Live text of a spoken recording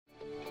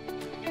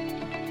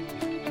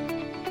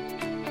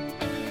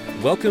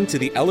Welcome to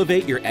the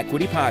Elevate Your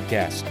Equity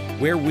podcast,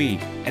 where we,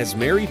 as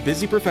married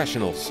busy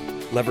professionals,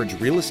 leverage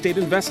real estate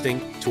investing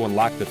to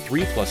unlock the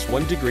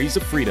 3+1 degrees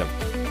of freedom: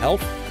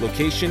 health,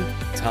 location,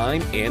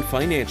 time, and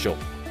financial.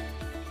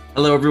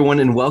 Hello,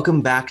 everyone, and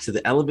welcome back to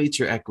the Elevate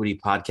Your Equity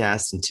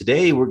podcast. And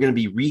today we're going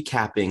to be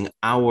recapping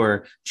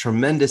our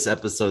tremendous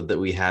episode that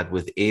we had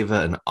with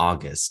Ava and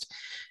August.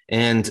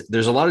 And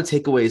there's a lot of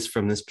takeaways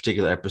from this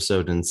particular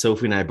episode. And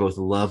Sophie and I both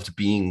loved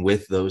being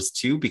with those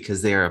two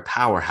because they are a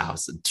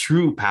powerhouse, a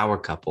true power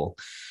couple.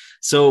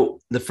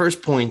 So the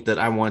first point that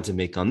I wanted to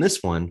make on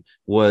this one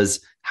was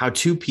how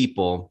two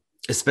people,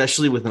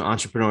 especially with an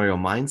entrepreneurial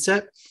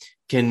mindset,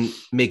 can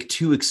make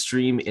two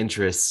extreme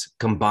interests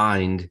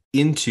combined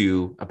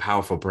into a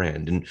powerful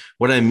brand. And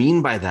what I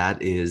mean by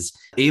that is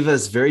Ava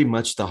is very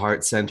much the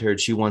heart-centered.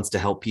 She wants to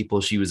help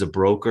people. She was a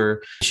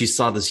broker. She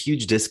saw this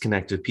huge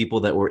disconnect with people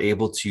that were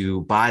able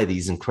to buy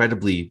these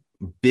incredibly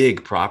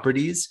big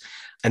properties.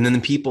 And then the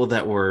people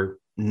that were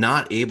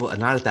not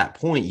at that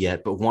point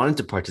yet, but wanted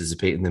to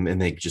participate in them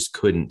and they just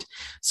couldn't.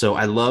 So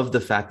I love the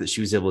fact that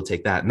she was able to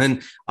take that. And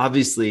then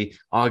obviously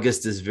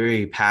August is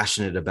very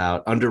passionate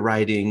about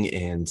underwriting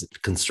and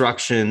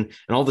construction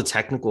and all the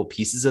technical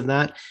pieces of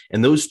that.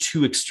 And those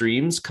two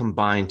extremes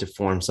combine to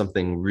form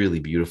something really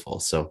beautiful.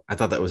 So I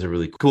thought that was a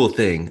really cool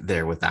thing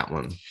there with that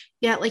one.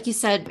 Yeah, like you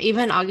said,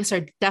 Ava and August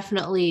are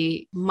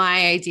definitely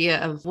my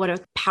idea of what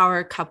a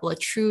power couple, a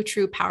true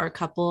power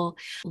couple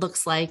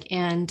looks like.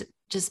 And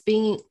just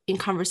being in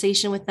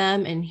conversation with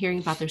them and hearing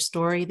about their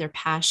story, their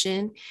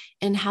passion,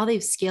 and how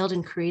they've scaled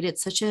and created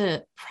such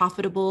a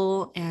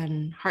profitable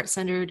and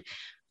heart-centered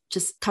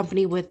just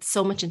company with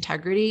so much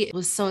integrity. It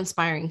was so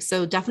inspiring.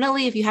 So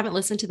definitely, if you haven't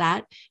listened to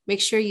that,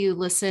 make sure you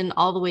listen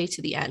all the way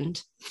to the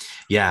end.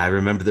 Yeah, I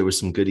remember there were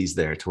some goodies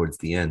there towards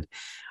the end.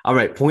 All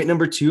right. Point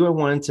number 2 I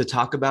wanted to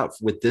talk about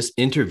with this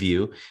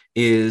interview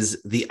is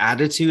the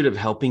attitude of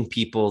helping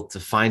people to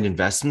find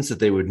investments that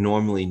they would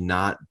normally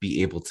not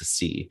be able to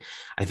see.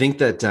 I think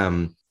that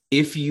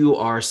if you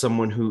are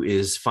someone who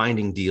is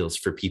finding deals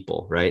for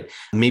people, right?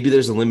 Maybe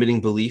there's a limiting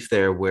belief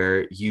there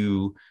where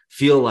you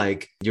feel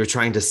like you're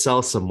trying to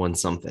sell someone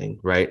something,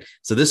 right?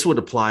 So this would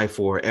apply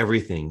for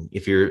everything.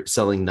 If you're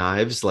selling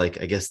knives, like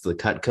I guess the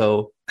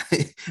Cutco,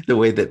 the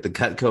way that the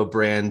Cutco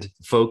brand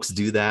folks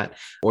do that,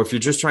 or if you're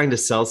just trying to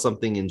sell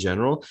something in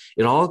general,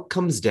 it all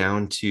comes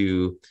down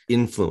to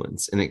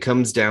influence, and it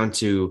comes down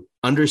to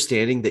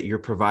understanding that you're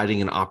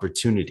providing an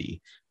opportunity,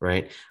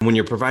 right? When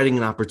you're providing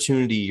an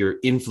opportunity, you're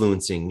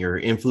influencing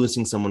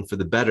someone for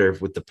the better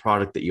with the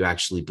product that you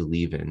actually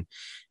believe in.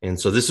 And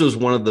so this was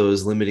one of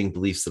those limiting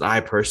beliefs that I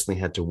personally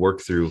had to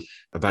work through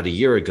about a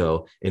year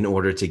ago in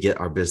order to get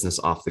our business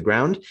off the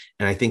ground.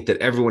 And I think that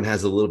everyone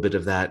has a little bit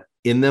of that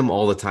in them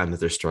all the time that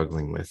they're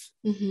struggling with.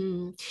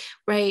 Mm-hmm.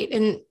 Right.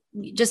 And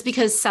just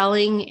because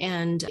selling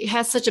and it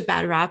has such a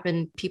bad rap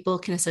and people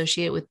can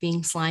associate it with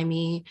being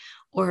slimy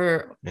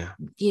or,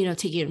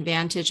 taking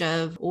advantage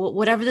of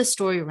whatever the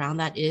story around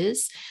that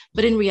is.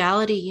 But in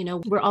reality,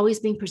 we're always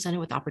being presented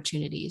with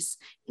opportunities.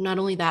 Not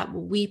only that,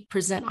 we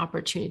present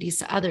opportunities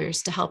to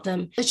others to help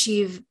them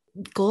achieve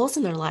goals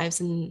in their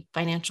lives and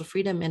financial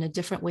freedom and a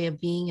different way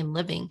of being and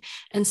living.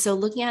 And so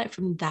looking at it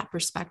from that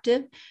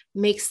perspective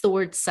makes the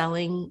word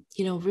selling,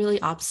 really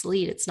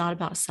obsolete. It's not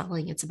about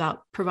selling. It's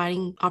about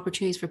providing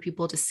opportunities for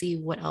people to see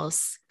what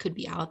else could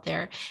be out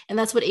there. And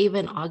that's what Ava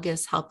and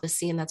August helped us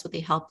see. And that's what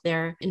they help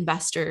their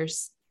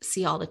investors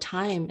see all the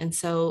time. And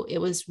so it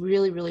was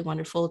really, really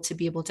wonderful to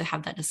be able to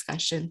have that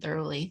discussion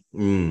thoroughly.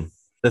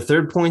 The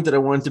third point that I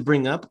wanted to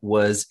bring up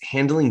was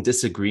handling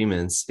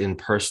disagreements in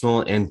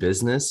personal and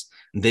business.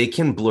 They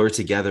can blur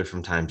together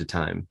from time to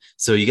time.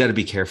 So you got to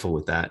be careful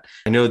with that.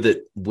 I know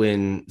that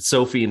when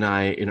Sophie and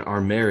I, in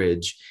our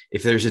marriage,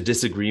 if there's a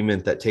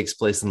disagreement that takes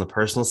place on the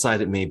personal side,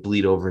 it may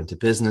bleed over into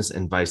business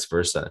and vice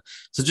versa.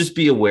 So just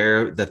be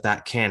aware that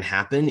that can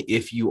happen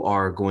if you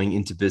are going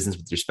into business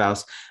with your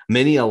spouse.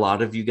 A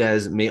lot of you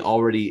guys may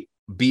already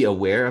be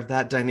aware of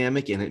that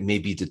dynamic and it may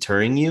be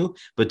deterring you,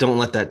 but don't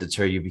let that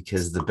deter you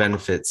because the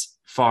benefits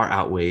far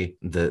outweigh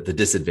the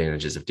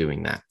disadvantages of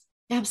doing that.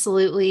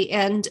 Absolutely.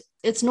 And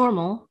it's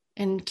normal.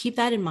 And keep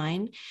that in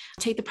mind.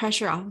 Take the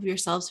pressure off of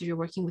yourselves if you're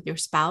working with your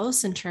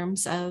spouse in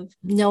terms of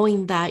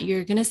knowing that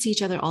you're going to see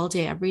each other all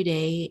day, every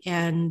day,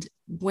 and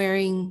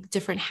wearing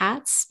different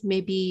hats may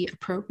be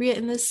appropriate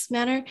in this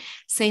manner,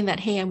 saying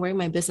that, hey, I'm wearing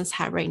my business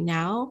hat right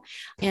now,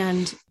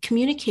 and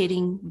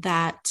communicating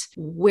that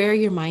where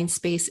your mind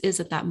space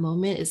is at that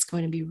moment is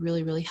going to be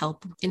really, really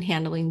helpful in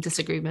handling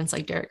disagreements,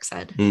 like Derek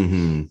said.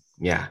 Mm-hmm.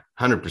 Yeah,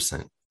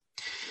 100%.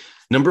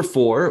 Number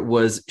 4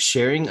 was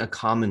sharing a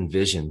common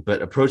vision,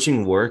 but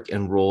approaching work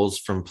and roles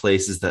from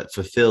places that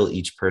fulfill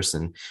each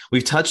person.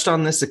 We've touched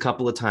on this a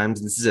couple of times,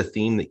 and this is a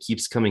theme that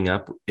keeps coming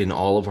up in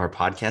all of our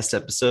podcast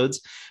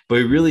episodes, but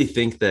we really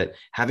think that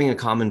having a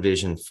common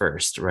vision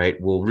first, right,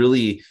 will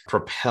really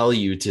propel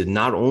you to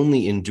not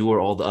only endure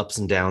all the ups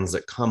and downs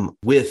that come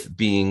with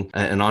being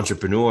an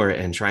entrepreneur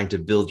and trying to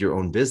build your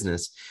own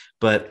business,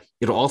 but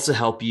It'll also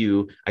help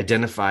you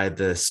identify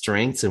the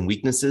strengths and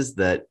weaknesses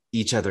that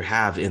each other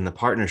have in the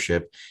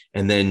partnership,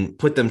 and then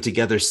put them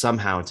together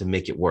somehow to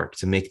make it work,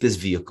 to make this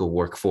vehicle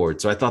work forward.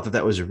 So I thought that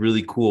that was a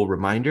really cool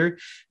reminder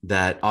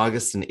that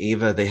August and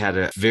Ava, they had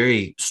a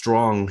very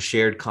strong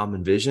shared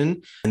common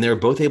vision, and they were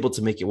both able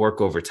to make it work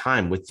over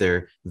time with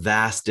their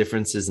vast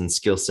differences in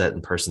skill set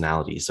and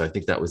personality. So I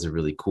think that was a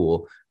really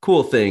cool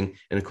thing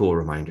and a cool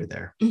reminder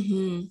there.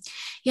 Mm-hmm.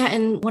 Yeah.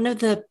 And one of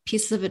the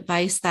pieces of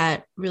advice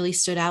that really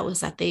stood out was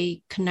that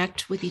they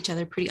connect with each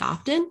other pretty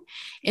often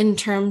in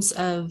terms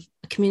of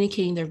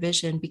communicating their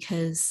vision,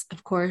 because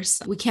of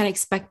course we can't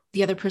expect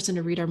the other person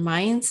to read our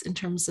minds in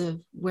terms of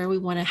how we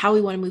want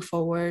to move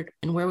forward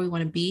and where we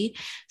want to be.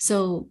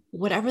 So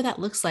whatever that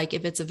looks like,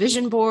 if it's a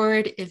vision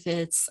board, if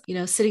it's,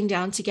 sitting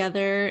down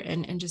together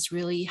and just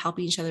really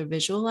helping each other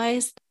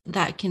visualize,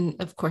 that can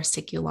of course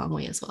take you a long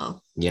way as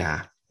well.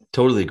 Yeah.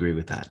 Totally agree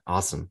with that.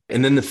 Awesome.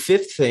 And then the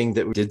fifth thing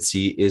that we did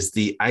see is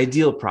the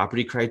ideal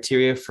property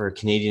criteria for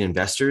Canadian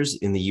investors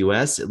in the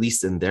US, at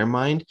least in their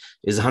mind,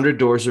 is 100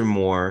 doors or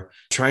more,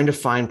 trying to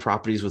find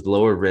properties with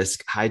lower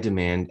risk, high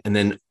demand, and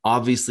then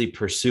obviously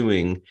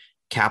pursuing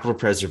capital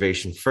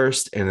preservation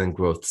first and then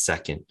growth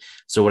second.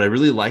 So what I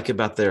really like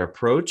about their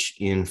approach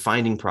in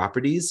finding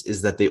properties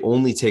is that they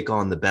only take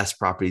on the best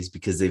properties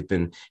because they've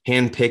been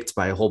handpicked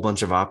by a whole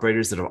bunch of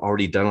operators that have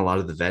already done a lot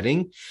of the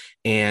vetting.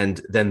 And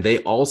then they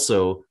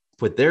also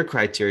put their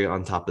criteria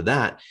on top of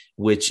that,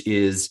 which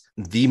is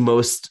the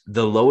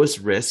lowest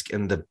risk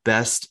and the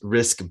best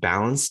risk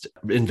balanced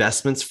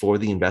investments for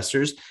the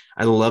investors.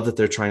 I love that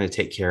they're trying to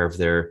take care of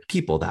their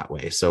people that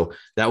way. So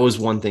that was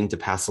one thing to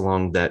pass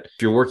along, that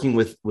if you're working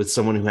with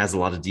someone who has a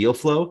lot of deal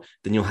flow,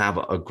 then you'll have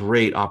a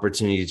great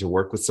opportunity to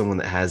work with someone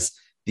that has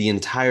the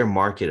entire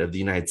market of the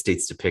United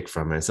States to pick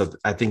from. And so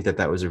I think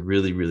that was a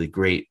really, really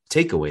great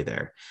takeaway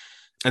there.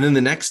 And then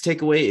the next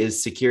takeaway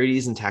is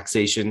securities and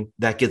taxation.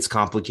 That gets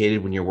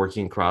complicated when you're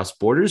working across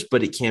borders,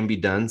 but it can be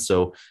done.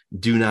 So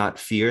do not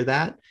fear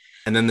that.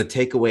 And then the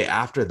takeaway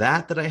after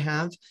that I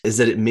have is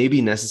that it may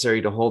be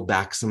necessary to hold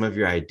back some of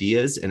your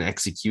ideas and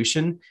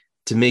execution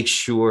to make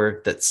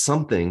sure that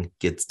something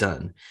gets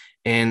done.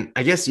 And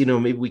I guess,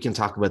 maybe we can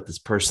talk about this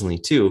personally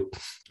too,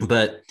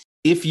 but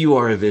if you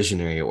are a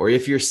visionary, or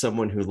if you're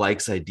someone who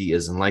likes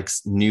ideas and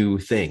likes new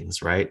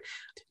things, right,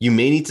 you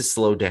may need to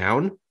slow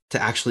down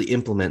to actually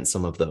implement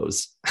some of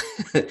those.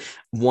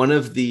 One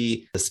of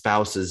the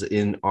spouses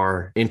in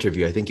our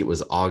interview, I think it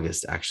was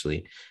August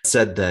actually,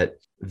 said that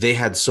they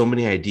had so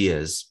many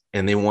ideas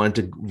and they wanted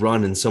to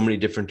run in so many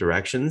different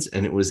directions.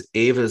 And it was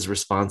Ava's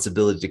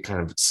responsibility to kind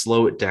of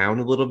slow it down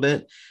a little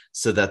bit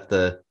so that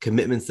the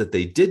commitments that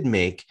they did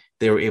make,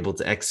 they were able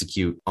to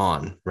execute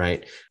on,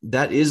 right?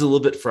 That is a little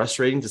bit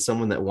frustrating to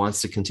someone that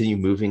wants to continue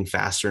moving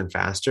faster and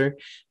faster.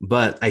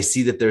 But I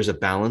see that there's a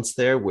balance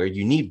there where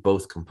you need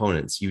both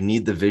components. You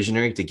need the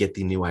visionary to get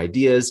the new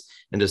ideas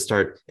and to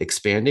start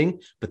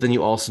expanding, but then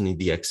you also need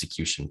the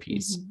execution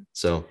piece. Mm-hmm.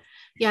 So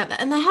yeah,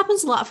 and that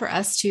happens a lot for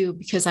us too,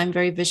 because I'm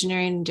very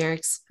visionary and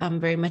Derek's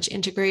very much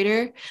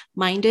integrator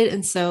minded.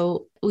 And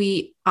so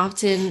we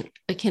often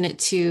akin it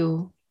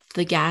to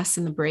the gas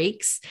and the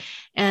brakes,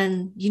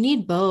 and you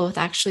need both.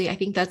 Actually, I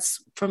think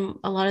that's from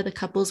a lot of the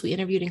couples we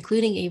interviewed,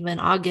 including Ava and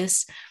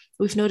August.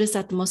 We've noticed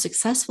that the most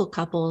successful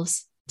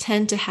couples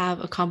tend to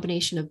have a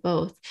combination of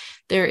both.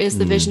 There is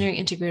the visionary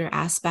integrator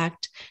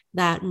aspect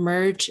that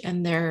merge,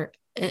 and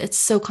it's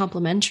so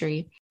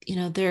complementary.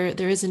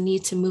 There is a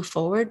need to move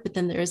forward, but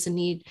then there is a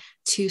need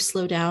to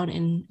slow down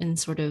and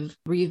sort of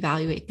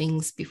reevaluate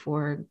things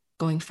before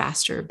going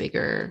faster,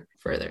 bigger,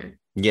 further.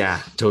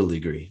 Yeah, totally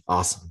agree.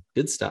 Awesome.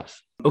 Good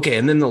stuff. Okay.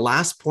 And then the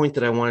last point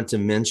that I wanted to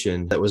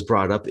mention that was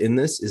brought up in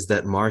this is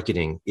that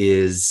marketing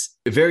is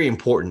a very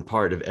important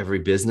part of every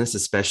business,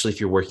 especially if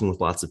you're working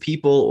with lots of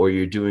people or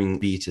you're doing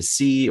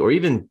B2C or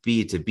even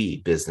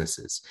B2B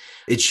businesses.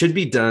 It should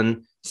be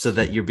done so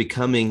that you're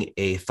becoming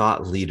a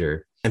thought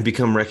leader and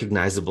become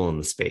recognizable in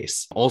the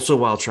space, also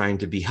while trying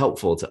to be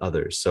helpful to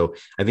others. So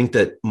I think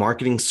that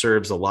marketing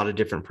serves a lot of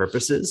different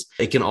purposes.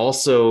 It can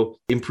also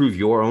improve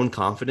your own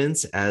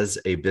confidence as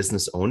a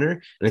business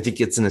owner. And I think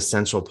it's an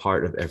essential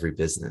part of every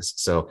business.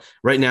 So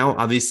right now,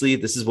 obviously,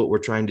 this is what we're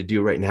trying to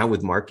do right now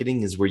with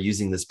marketing, is we're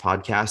using this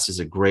podcast as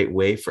a great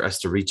way for us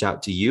to reach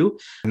out to you,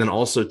 and then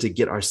also to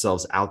get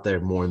ourselves out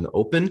there more in the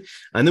open.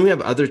 And then we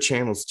have other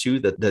channels too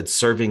that's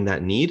serving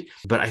that need.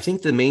 But I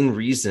think the main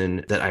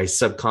reason that I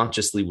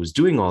subconsciously was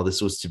doing all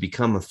this was to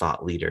become a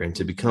thought leader and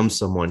to become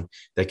someone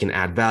that can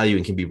add value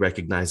and can be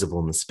recognizable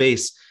in the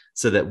space,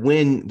 so that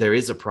when there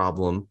is a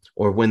problem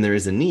or when there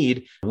is a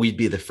need, we'd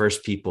be the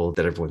first people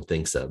that everyone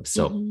thinks of.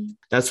 So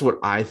that's what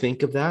I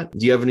think of that.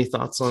 Do you have any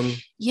thoughts on?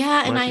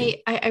 Yeah. Marketing?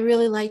 And I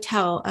really liked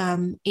how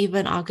Ava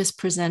and August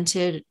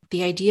presented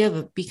the idea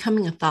of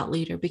becoming a thought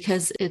leader,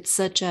 because it's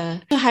such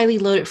a highly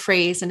loaded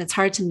phrase and it's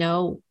hard to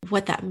know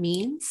what that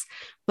means.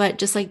 But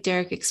just like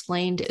Derek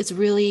explained, it's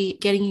really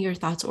getting your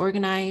thoughts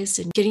organized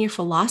and getting your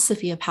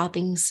philosophy of how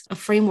things, a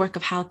framework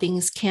of how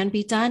things can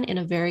be done in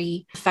a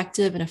very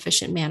effective and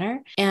efficient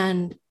manner,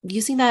 and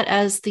using that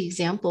as the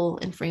example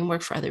and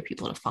framework for other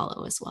people to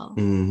follow as well.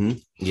 Mm-hmm.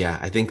 Yeah,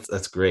 I think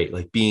that's great.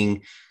 Like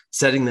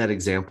setting that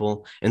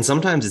example. And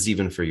sometimes it's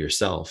even for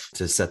yourself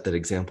to set that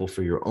example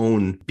for your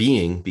own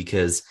being,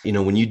 because,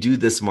 when you do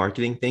this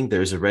marketing thing,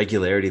 there's a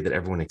regularity that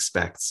everyone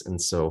expects.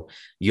 And so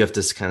you have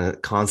to kind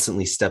of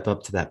constantly step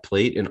up to that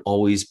plate and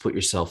always put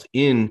yourself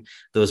in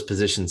those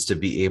positions to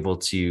be able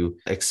to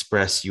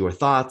express your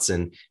thoughts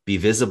and be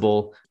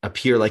visible,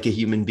 appear like a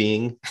human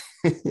being,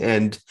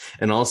 and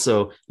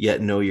also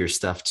yet know your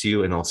stuff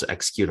too, and also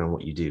execute on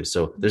what you do.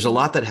 So there's a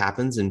lot that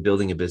happens in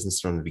building a business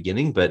from the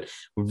beginning, but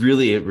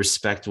really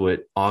respect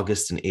what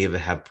August and Ava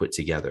have put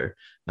together.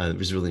 It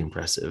was really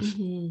impressive.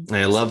 Mm-hmm. And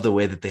I love the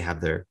way that they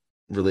have their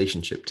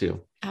relationship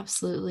too.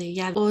 Absolutely.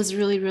 Yeah. What was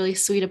really, really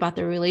sweet about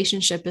their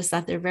relationship is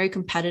that they're very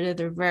competitive.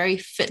 They're very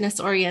fitness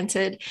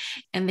oriented,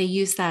 and they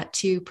use that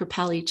to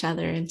propel each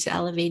other and to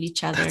elevate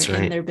each other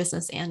in their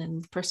business and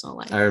in personal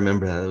life. I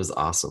remember that. It was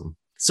awesome.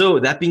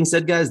 So that being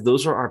said, guys,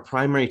 those are our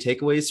primary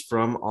takeaways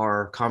from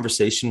our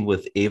conversation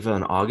with Ava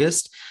and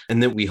August.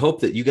 And then we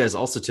hope that you guys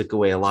also took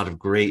away a lot of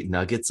great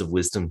nuggets of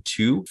wisdom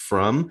too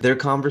from their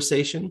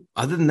conversation.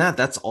 Other than that,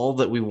 that's all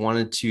that we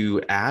wanted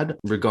to add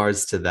in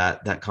regards to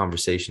that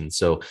conversation.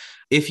 So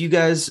if you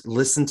guys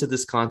listen to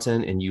this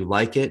content and you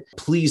like it,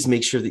 please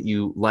make sure that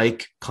you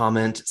like,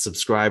 comment,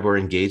 subscribe, or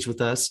engage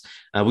with us.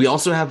 We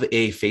also have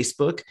a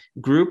Facebook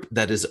group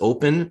that is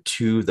open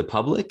to the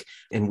public.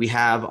 And we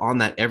have on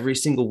that every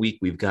single week,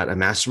 we've got a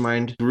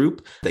mastermind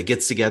group that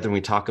gets together and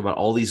we talk about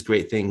all these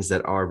great things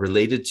that are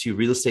related to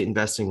real estate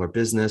investing or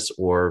business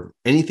or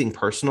anything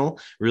personal,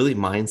 really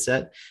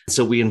mindset.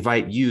 So we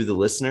invite you, the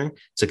listener,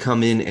 to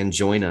come in and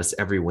join us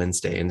every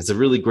Wednesday. And it's a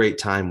really great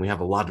time. We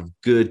have a lot of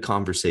good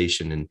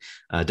conversation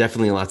and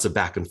definitely lots of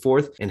back and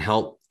forth, and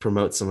help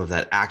promote some of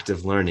that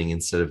active learning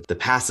instead of the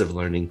passive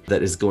learning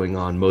that is going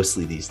on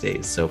mostly these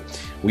days. So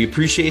we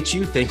appreciate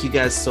you. Thank you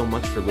guys so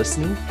much for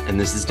listening. And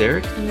this is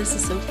Derek. And this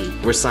is Sophie.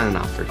 We're signing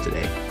off for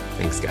today.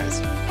 Thanks,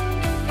 guys.